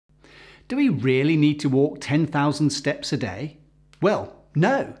Do we really need to walk 10,000 steps a day? Well,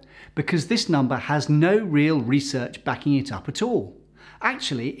 no, because this number has no real research backing it up at all.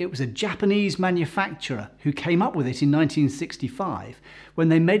 Actually, it was a Japanese manufacturer who came up with it in 1965 when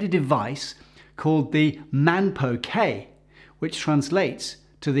they made a device called the Manpo-K, which translates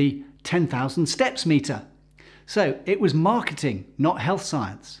to the 10,000 steps meter. So it was marketing, not health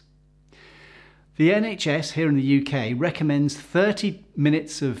science. The NHS here in the UK recommends 30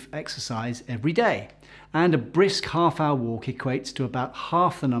 minutes of exercise every day, and a brisk half-hour walk equates to about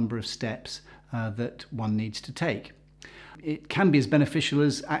half the number of steps that one needs to take. It can be as beneficial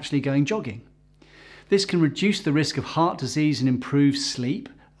as actually going jogging. This can reduce the risk of heart disease and improve sleep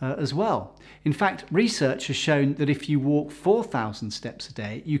as well. In fact, research has shown that if you walk 4,000 steps a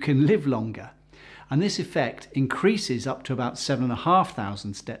day, you can live longer. And this effect increases up to about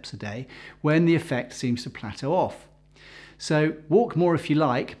 7,500 steps a day when the effect seems to plateau off. So walk more if you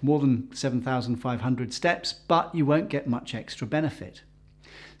like, more than 7,500 steps, but you won't get much extra benefit.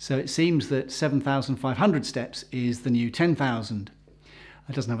 So it seems that 7,500 steps is the new 10,000.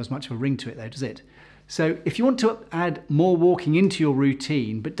 It doesn't have as much of a ring to it though, does it? So if you want to add more walking into your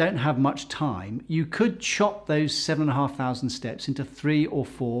routine but don't have much time, you could chop those 7,500 steps into 3 or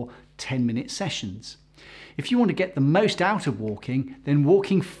 4 10-minute sessions. If you want to get the most out of walking, then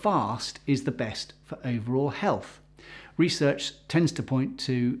walking fast is the best for overall health. Research tends to point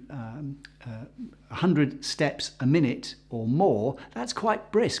to 100 steps a minute or more. That's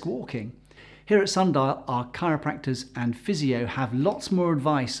quite brisk walking. Here at Sundial, our chiropractors and physio have lots more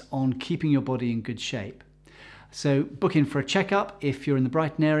advice on keeping your body in good shape. So book in for a checkup if you're in the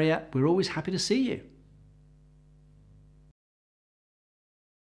Brighton area. We're always happy to see you.